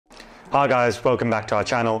Hi guys, welcome back to our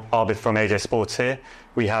channel. Arbit from AJ Sports here.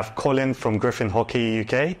 We have Colin from Gryphon Hockey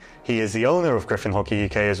UK. He is the owner of Gryphon Hockey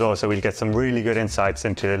UK as well, so we'll get some really good insights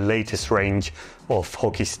into the latest range of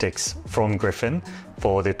hockey sticks from Gryphon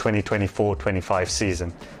for the 2024-25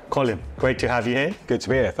 season. Colin, great to have you here. Good to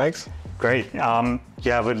be here, thanks. Great.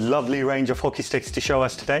 You have a lovely range of hockey sticks to show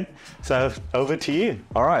us today, so over to you.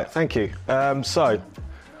 All right, thank you.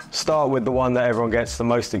 Start with the one that everyone gets the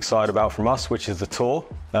most excited about from us, which is the Tour,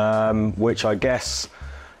 which I guess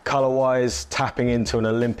colour-wise, tapping into an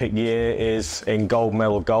Olympic year is in gold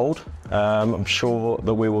medal gold. I'm sure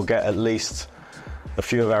that we will get at least a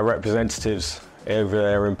few of our representatives over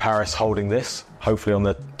there in Paris holding this, hopefully on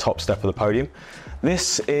the top step of the podium.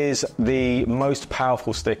 This is the most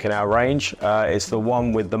powerful stick in our range. It's the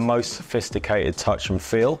one with the most sophisticated touch and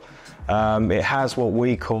feel. It has what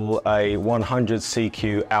we call a 100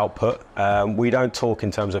 CQ output. We don't talk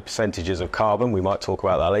in terms of percentages of carbon, we might talk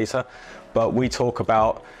about that later, but we talk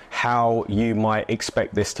about how you might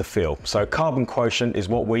expect this to feel. So carbon quotient is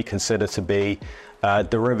what we consider to be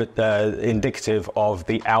indicative of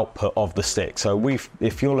the output of the stick. So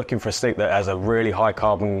if you're looking for a stick that has a really high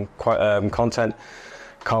carbon content,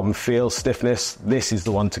 carbon feel, stiffness, this is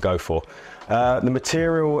the one to go for. The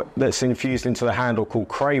material that's infused into the handle, called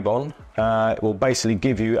Craybon, will basically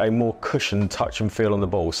give you a more cushioned touch and feel on the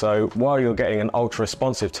ball. So while you're getting an ultra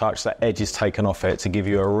responsive touch, that edge is taken off it to give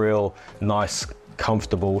you a real nice,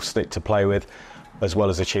 comfortable stick to play with, as well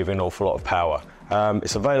as achieving an awful lot of power.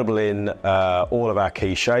 It's available in all of our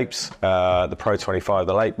key shapes, the Pro 25,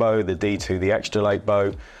 the late bow, the D2, the extra late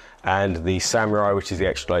bow, and the Samurai, which is the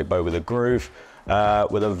extra late bow with a groove.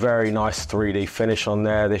 With a very nice 3D finish on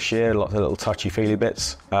there this year, lots of little touchy-feely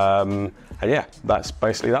bits. And yeah, that's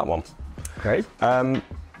basically that one. Great.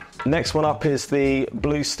 Next one up is the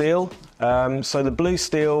Blue Steel. So the Blue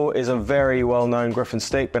Steel is a very well-known Gryphon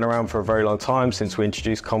stick, been around for a very long time, since we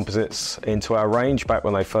introduced composites into our range back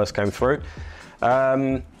when they first came through.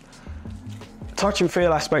 Touch and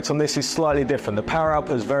feel aspect on this is slightly different. The power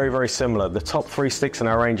output is very, very similar. The top three sticks in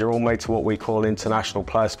our range are all made to what we call international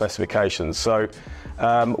player specifications. So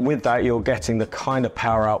with that, you're getting the kind of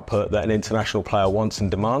power output that an international player wants and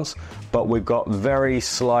demands, but we've got very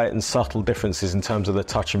slight and subtle differences in terms of the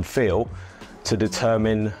touch and feel to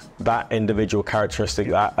determine that individual characteristic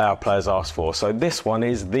that our players ask for. So this one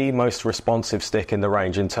is the most responsive stick in the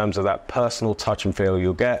range in terms of that personal touch and feel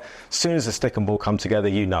you'll get. As soon as the stick and ball come together,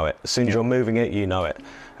 you know it. As soon as you're moving it, you know it.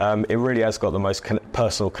 It really has got the most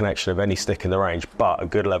personal connection of any stick in the range, but a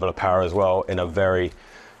good level of power as well in a very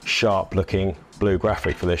sharp looking blue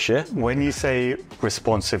graphic for this year. When you say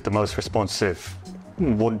responsive, the most responsive,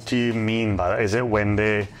 what do you mean by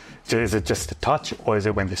that? Is it just a touch, or is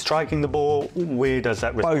it when they're striking the ball? Where does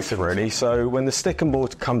that both really? So when the stick and ball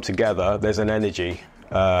come together, there's an energy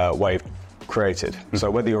wave created. So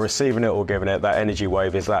whether you're receiving it or giving it, that energy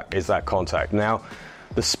wave is that contact. Now,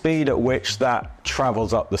 the speed at which that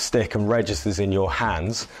travels up the stick and registers in your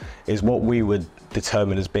hands is what we would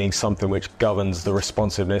determine as being something which governs the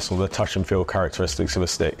responsiveness or the touch and feel characteristics of a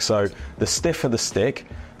stick. So the stiffer the stick,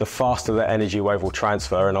 the faster the energy wave will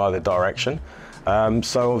transfer in either direction.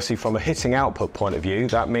 So obviously from a hitting output point of view,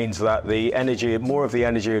 that means that more of the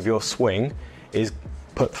energy of your swing is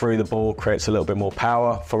put through the ball, creates a little bit more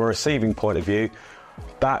power. From a receiving point of view,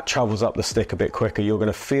 that travels up the stick a bit quicker. You're going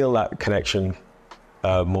to feel that connection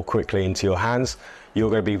more quickly into your hands. You're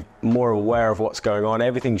going to be more aware of what's going on.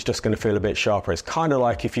 Everything's just going to feel a bit sharper. It's kind of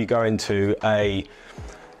like if you go into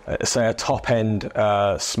say a top-end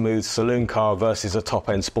smooth saloon car versus a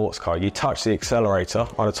top-end sports car. You touch the accelerator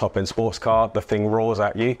on a top-end sports car, the thing roars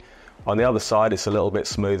at you. On the other side, it's a little bit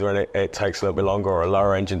smoother and it takes a little bit longer, or a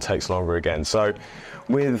lower engine takes longer again. So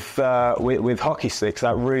with hockey sticks,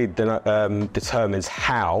 that really determines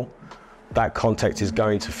how that contact is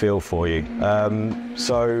going to feel for you.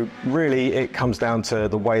 So really, it comes down to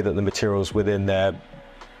the way that the materials within there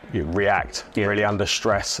react, really under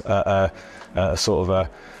stress, sort of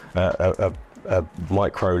a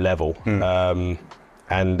micro level.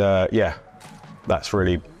 Yeah, that's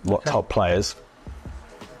really what top players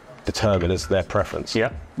determine as their preference.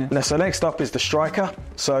 Yeah. Now, so next up is the Striker.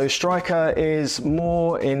 So Striker is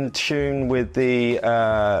more in tune with the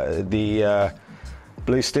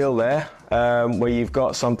Blue Steel there, where you've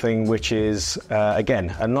got something which is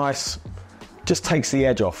again a nice, just takes the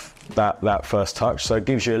edge off that first touch, so it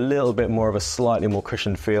gives you a little bit more of a slightly more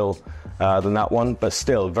cushioned feel than that one, but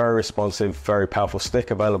still very responsive, very powerful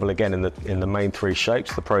stick, available again in the main three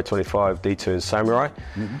shapes, the Pro 25, D2 and Samurai.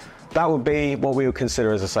 that would be what we would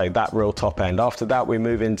consider, as I say, that real top end. After that, we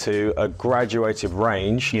move into a graduated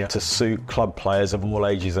range to suit club players of all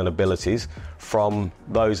ages and abilities, from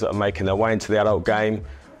those that are making their way into the adult game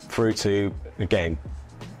through to, again,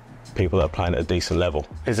 people that are playing at a decent level.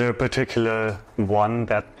 Is there a particular one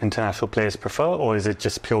that international players prefer, or is it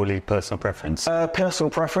just purely personal preference? Personal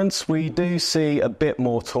preference. We do see a bit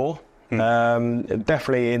more tall.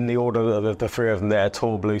 Definitely in the order of the three of them there,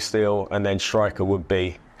 tall, blue steel, and then striker would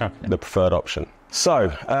be the preferred option.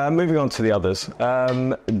 So, moving on to the others.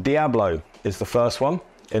 Diablo is the first one,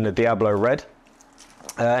 in the Diablo red.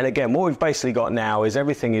 And again, what we've basically got now is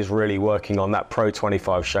everything is really working on that Pro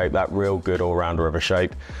 25 shape, that real good all-rounder of a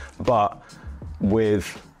shape, but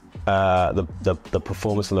with the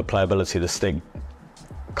performance and the playability of the stick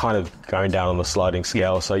kind of going down on the sliding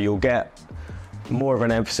scale. So you'll get more of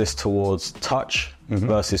an emphasis towards touch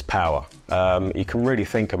versus power. You can really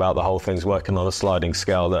think about the whole thing's working on a sliding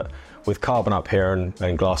scale, that with carbon up here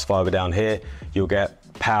and glass fibre down here, you'll get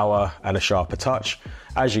power and a sharper touch.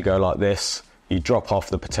 As you go like this, you drop off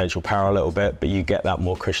the potential power a little bit, but you get that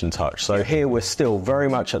more cushion touch. So here we're still very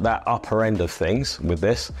much at that upper end of things with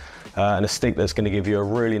this, and a stick that's going to give you a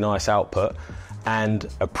really nice output and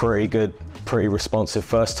a pretty responsive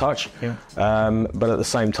first touch, but at the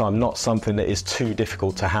same time not something that is too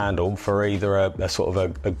difficult to handle for either a sort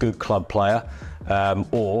of a good club player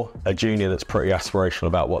or a junior that's pretty aspirational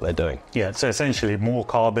about what they're doing. Yeah, so essentially more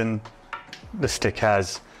carbon the stick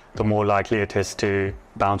has, the more likely it is to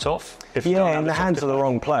bounce off. In the hands of the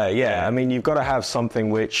wrong player, I mean, you've got to have something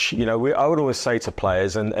which, I would always say to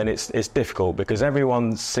players, and it's difficult because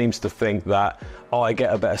everyone seems to think that, I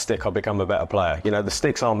get a better stick, I'll become a better player. The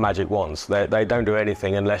sticks aren't magic wands. They don't do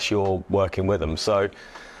anything unless you're working with them. So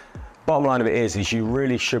bottom line of it is you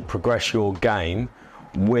really should progress your game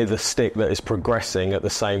with a stick that is progressing at the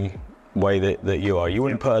same way that you are. You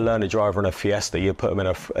wouldn't put a learner driver in a Fiesta, you put them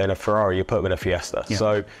in a Ferrari, you put them in a Fiesta.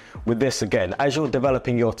 So with this, again, as you're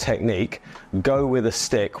developing your technique, go with a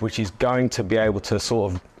stick which is going to be able to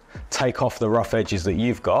sort of take off the rough edges that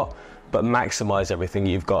you've got, but maximise everything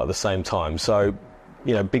you've got at the same time. So,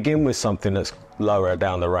 begin with something that's lower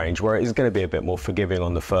down the range, where it is going to be a bit more forgiving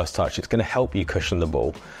on the first touch. It's going to help you cushion the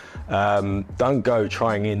ball. Don't go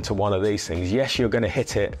trying into one of these things. Yes, you're going to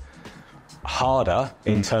hit it harder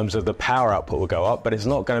in terms of the power output will go up, but it's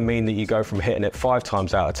not going to mean that you go from hitting it 5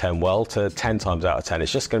 times out of 10 well to 10 times out of 10.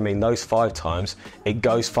 It's just going to mean those 5 times it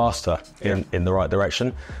goes faster in the right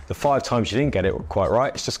direction. The 5 times you didn't get it quite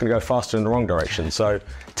right, it's just going to go faster in the wrong direction. So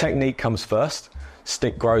technique comes first,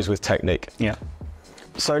 stick grows with technique.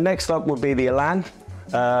 So next up would be the Elan.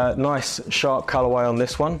 Nice sharp colourway on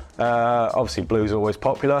this one. Obviously blue is always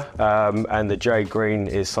popular, and the jade green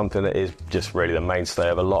is something that is just really the mainstay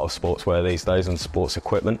of a lot of sportswear these days and sports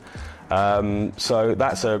equipment. So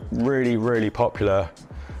that's a really popular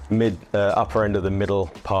upper end of the middle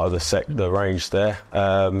part of the range there.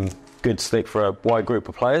 Good stick for a wide group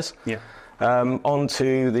of players.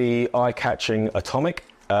 Onto the eye-catching Atomic,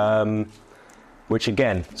 which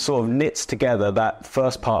again sort of knits together that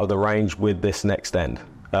first part of the range with this next end.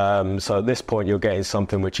 So at this point you're getting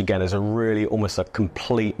something which again is a really almost a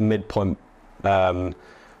complete midpoint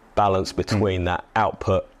balance between that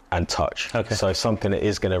output and touch. So something that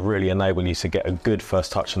is going to really enable you to get a good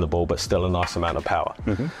first touch on the ball, but still a nice amount of power.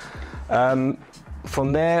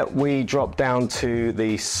 From there we drop down to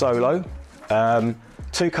the Solo.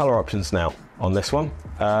 2 colour options now on this one.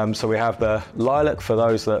 So we have the lilac for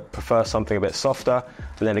those that prefer something a bit softer,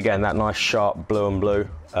 and then again that nice sharp blue and blue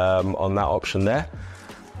on that option there.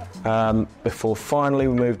 Before finally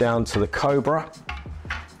we move down to the Cobra.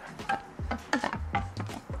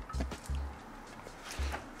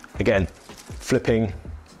 Again, flipping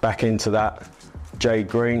back into that jade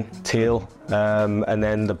green, teal, and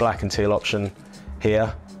then the black and teal option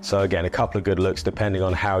here. So again, a couple of good looks depending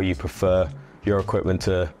on how you prefer your equipment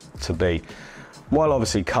to be. While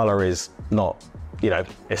obviously colour is not,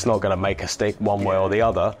 it's not going to make a stick one way or the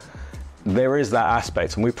other, there is that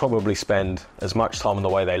aspect, and we probably spend as much time on the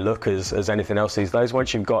way they look as anything else these days.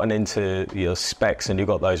 Once you've gotten into your specs and you've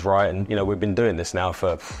got those right, and we've been doing this now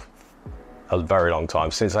for a very long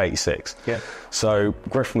time, since '86. So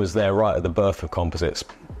Gryphon was there right at the birth of composites.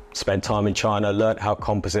 Spent time in China, learnt how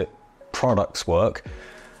composite products work,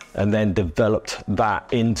 and then developed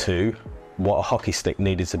that into what a hockey stick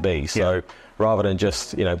needed to be. So rather than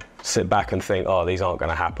just sit back and think, oh, these aren't going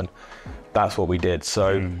to happen, that's what we did.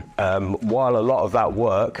 So while a lot of that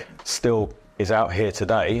work still is out here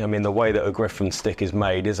today, I mean, the way that a Gryphon stick is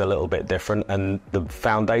made is a little bit different, and the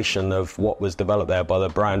foundation of what was developed there by the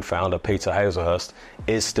brand founder Peter Hazelhurst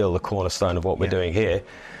is still the cornerstone of what we're doing here.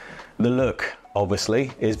 The look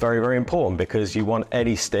obviously, is very, very important, because you want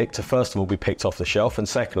any stick to, first of all, be picked off the shelf, and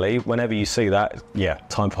secondly, whenever you see that, yeah,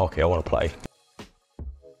 time for hockey, I want to play.